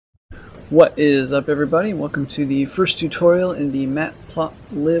What is up, everybody? Welcome to the first tutorial in the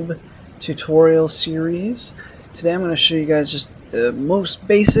Matplotlib tutorial series. Today I'm going to show you guys just the most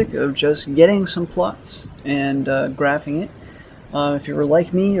basic of just getting some plots and graphing it. If you were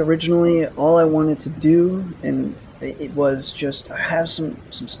like me, originally all I wanted to do, and it was just I have some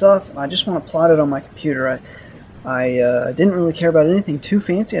stuff and I just want to plot it on my computer. I didn't really care about anything too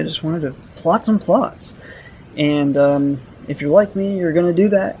fancy. I just wanted to plot some plots. And if you're like me, you're going to do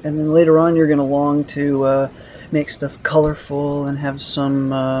that, and then later on you're going to long to make stuff colorful and have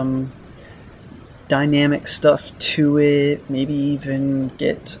some dynamic stuff to it, maybe even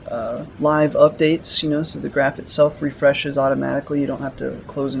get live updates, so the graph itself refreshes automatically. You don't have to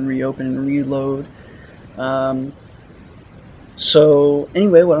close and reopen and reload. So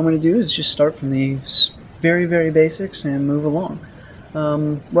anyway, what I'm going to do is just start from the very basics and move along.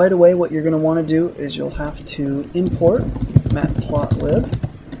 Right away, what you're going to want to do is you'll have to import Matplotlib.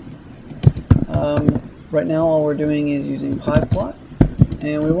 Right now all we're doing is using pyplot,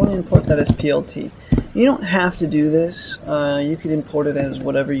 and we want to import that as PLT. You don't have to do this. You could import it as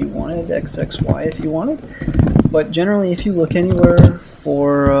whatever you wanted, XXY if you wanted, but generally if you look anywhere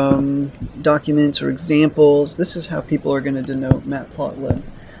for documents or examples, this is how people are going to denote Matplotlib.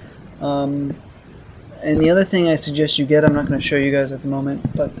 And the other thing I suggest you get, I'm not going to show you guys at the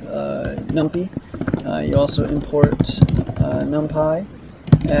moment, but NumPy. You also import NumPy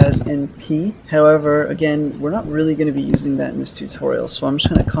as NP. However, again, we're not really going to be using that in this tutorial, so I'm just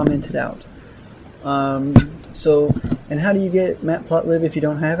going to comment it out. And how do you get Matplotlib if you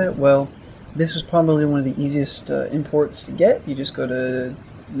don't have it? Well, this is probably one of the easiest imports to get. You just go to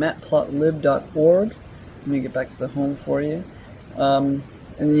matplotlib.org. Let me get back to the home for you.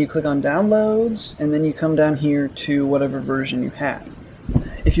 And then you click on downloads, and then you come down here to whatever version you have.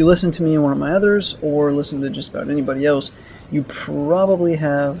 If you listen to me in one of my others, or listen to just about anybody else, you probably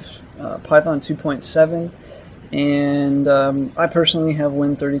have Python 2.7, and I personally have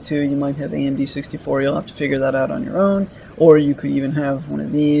Win32. You might have AMD64. You'll have to figure that out on your own, or you could even have one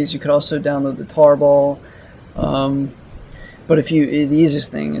of these. You could also download the tarball. But the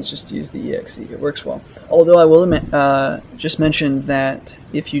easiest thing is just to use the exe. It works well. Although I will just mention that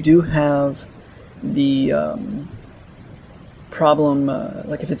if you do have the problem,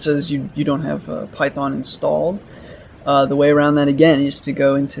 like if it says you don't have Python installed, the way around that again is to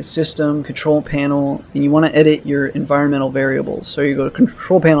go into System, Control Panel, and you want to edit your environmental variables. So you go to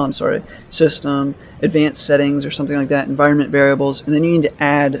Control Panel, System, Advanced Settings or something like that, Environment Variables, and then you need to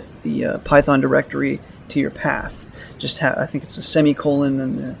add the Python directory to your path. I think it's a semicolon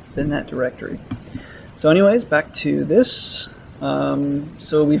then that directory. So anyways, back to this.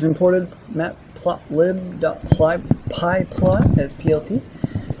 So we've imported matplotlib.pyplot as PLT.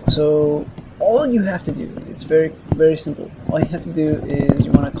 So all you have to do is very simple. All you have to do is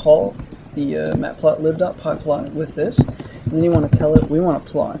you want to call the matplotlib.pyplot with this, and then you want to tell it we want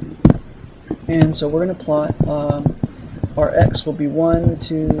to plot. And so we're going to plot. Our x will be 1,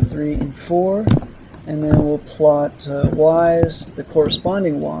 2, 3, and 4. And then we'll plot y's, the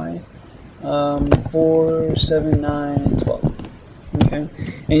corresponding y, 4, 7, 9, and 12. Okay?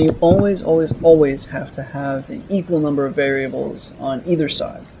 And you always have to have an equal number of variables on either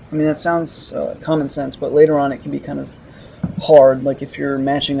side. I mean, that sounds common sense, but later on it can be kind of hard, like if you're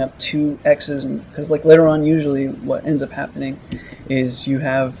matching up two x's, because like later on usually what ends up happening is you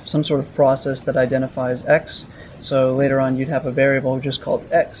have some sort of process that identifies x. So later on you'd have a variable just called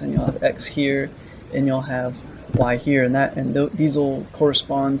x, and you'll have x here, and you'll have y here, and these will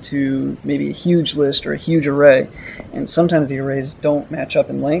correspond to maybe a huge list or a huge array, and sometimes the arrays don't match up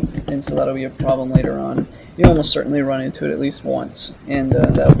in length, and so that'll be a problem later on. You almost certainly run into it at least once, and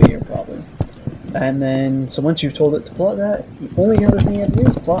that'll be your problem. And then, so once you've told it to plot that, the only other thing you have to do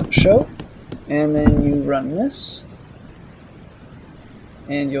is plot show, and then you run this,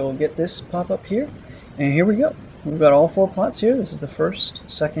 and you'll get this pop up here, and here we go. We've got all 4 plots here. This is the first,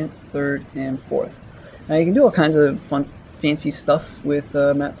 second, third, and fourth. Now you can do all kinds of fun, fancy stuff with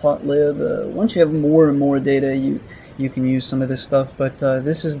Matplotlib. Once you have more and more data, you can use some of this stuff. But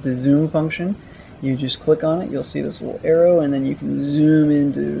this is the zoom function. You just click on it. You'll see this little arrow, and then you can zoom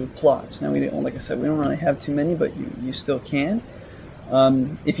into plots. Now like I said, we don't really have too many, but you still can.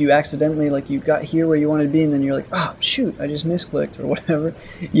 If you accidentally, like you got here where you wanted to be, and then you're like, oh shoot, I just misclicked or whatever,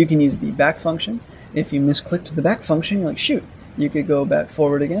 you can use the back function. If you misclicked the back function, you're like, shoot, you could go back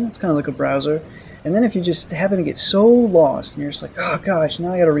forward again. It's kind of like a browser. And then if you just happen to get so lost and you're just like, oh gosh,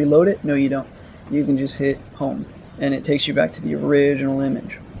 now I got to reload it. No, you don't. You can just hit home and it takes you back to the original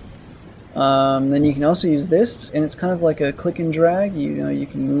image. Then you can also use this, and it's kind of like a click and drag. You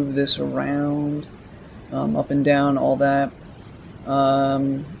can move this around, up and down, all that.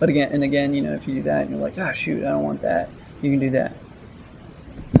 But again, you know, if you do that and you're like, ah, shoot, I don't want that, you can do that.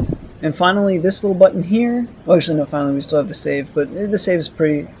 And finally, this little button here. Well, actually, no. Finally, we still have the save, but the save is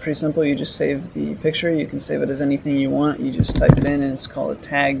pretty simple. You just save the picture. You can save it as anything you want. You just type it in, and it's called a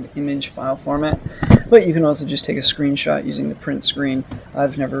tagged image file format. But you can also just take a screenshot using the print screen.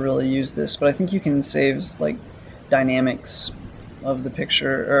 I've never really used this, but I think you can save like dynamics of the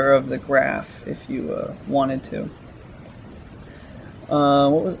picture or of the graph if you wanted to.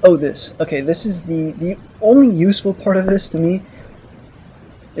 What was? Oh, this. Okay, this is the only useful part of this to me.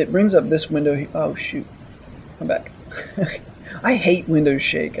 It brings up this window here. Oh shoot, I'm back. I hate Windows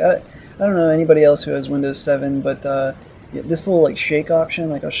Shake. I don't know anybody else who has Windows 7, but yeah, this little like shake option,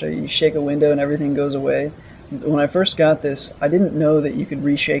 like I'll show you, you shake a window and everything goes away. When I first got this, I didn't know that you could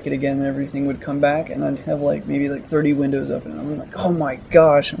reshake it again and everything would come back, and I'd have like maybe like 30 windows open. I'm like, oh my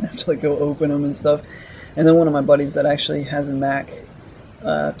gosh, I have to like go open them and stuff. And then one of my buddies that actually has a Mac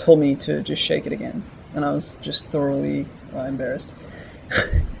told me to just shake it again, and I was just thoroughly embarrassed.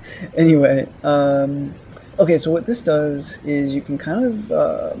 Anyway, okay, so what this does is you can kind of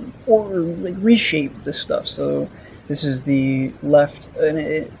or like reshape this stuff. So this is the left, and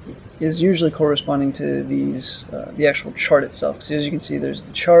it is usually corresponding to these the actual chart itself. So as you can see, there's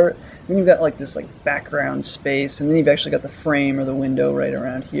the chart, then you've got like this like background space, and then you've actually got the frame or the window right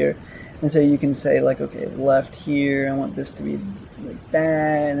around here. And so you can say like, okay, left here, I want this to be like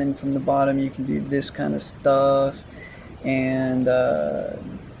that, and then from the bottom you can do this kind of stuff. And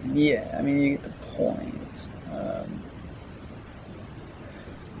yeah, I mean, you get the point.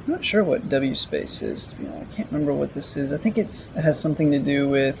 I'm not sure what W space is, to be honest. I can't remember what this is. I think it has something to do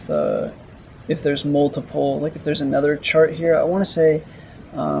with if there's multiple, like if there's another chart here. I want to say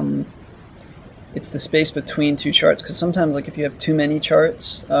it's the space between two charts, because sometimes like if you have too many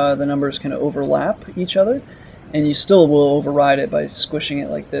charts, the numbers can overlap each other, and you still will override it by squishing it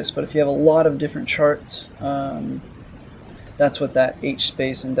like this. But if you have a lot of different charts, that's what that H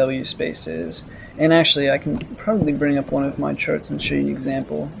space and W space is. And actually, I can probably bring up one of my charts and show you an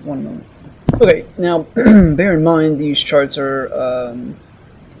example. One moment. Okay, now bear in mind these charts are,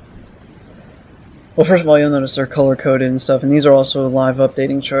 well, first of all, you'll notice they're color-coded and stuff, and these are also live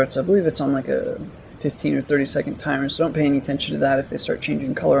updating charts. I believe it's on like a 15 or 30-second timer, so don't pay any attention to that if they start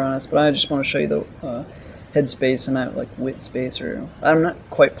changing color on us. But I just want to show you the head space and like width space, or I'm not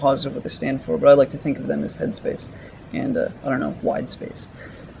quite positive what they stand for, but I like to think of them as head space and I don't know, wide space.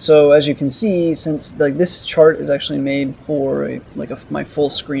 So as you can see, since like this chart is actually made for my full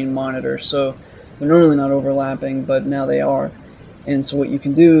screen monitor, so they're normally not overlapping, but now they are. And so what you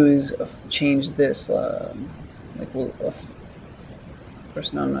can do is change this. First,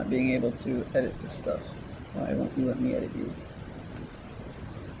 now I'm not being able to edit this stuff. Why won't you let me edit you?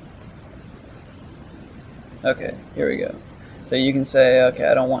 Okay, here we go. So you can say, okay,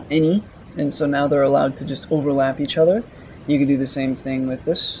 I don't want any. And so now they're allowed to just overlap each other. You can do the same thing with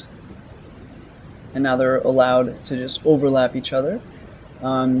this. And now they're allowed to just overlap each other.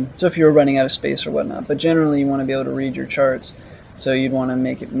 So if you're running out of space or whatnot. But generally you want to be able to read your charts. So you'd want to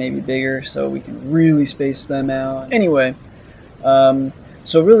make it maybe bigger so we can really space them out. Anyway, so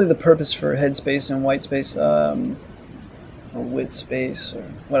really the purpose for head space and white space, or width space, or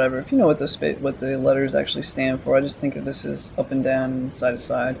whatever, if you know what the letters actually stand for, I just think of this as up and down and side to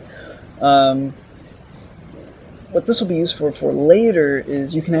side. What this will be used for later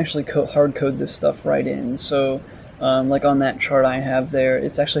is you can actually hard code this stuff right in. So like on that chart I have there,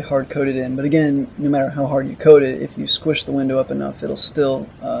 it's actually hard coded in, but again, no matter how hard you code it, if you squish the window up enough, it'll still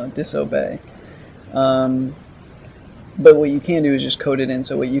disobey. But what you can do is just code it in.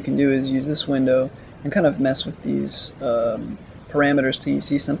 So what you can do is use this window and kind of mess with these parameters till you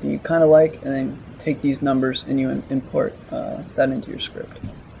see something you kind of like, and then take these numbers and you import that into your script.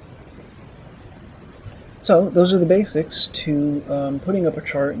 So those are the basics to putting up a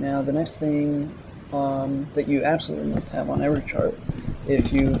chart. Now the next thing that you absolutely must have on every chart,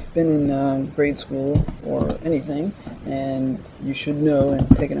 if you've been in grade school or anything, and you should know and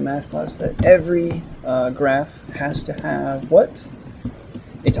taken a math class, that every graph has to have what?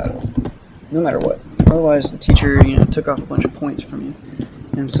 A title, no matter what. Otherwise the teacher, took off a bunch of points from you.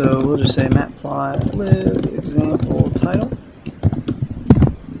 And so we'll just say Matplotlib example title.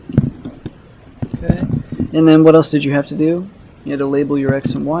 Okay. And then what else did you have to do? You had to label your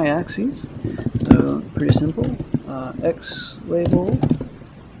X and Y axes. So pretty simple. X label,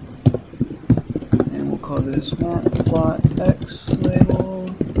 and we'll call this matplot X label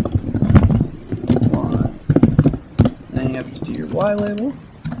Y. Then you have to do your Y label.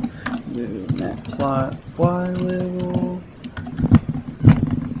 Do matplot Y label.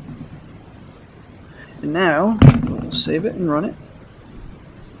 And now we'll save it and run it.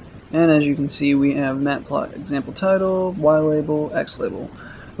 And as you can see, we have matplot example title, y label, x label.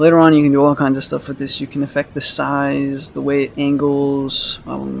 Later on, you can do all kinds of stuff with this. You can affect the size, the way it angles.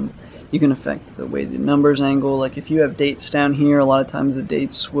 You can affect the way the numbers angle. Like if you have dates down here, a lot of times the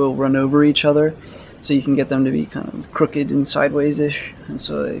dates will run over each other. So you can get them to be kind of crooked and sideways-ish, and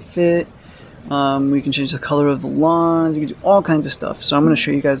so they fit. We can change the color of the lines. You can do all kinds of stuff. So I'm going to show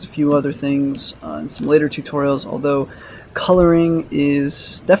you guys a few other things in some later tutorials, although coloring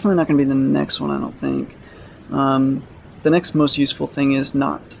is definitely not going to be the next one, I don't think. The next most useful thing is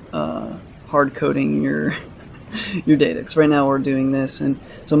not hard coding your data, because right now we're doing this, and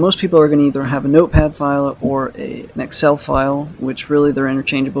so most people are going to either have a notepad file or an Excel file, which really they're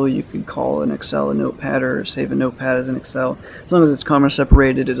interchangeable. You could call an Excel a notepad or save a notepad as an Excel. As long as it's comma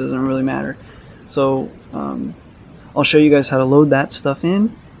separated, it doesn't really matter. So I'll show you guys how to load that stuff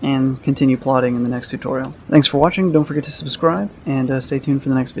in and continue plotting in the next tutorial. Thanks for watching. Don't forget to subscribe, and stay tuned for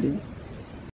the next video.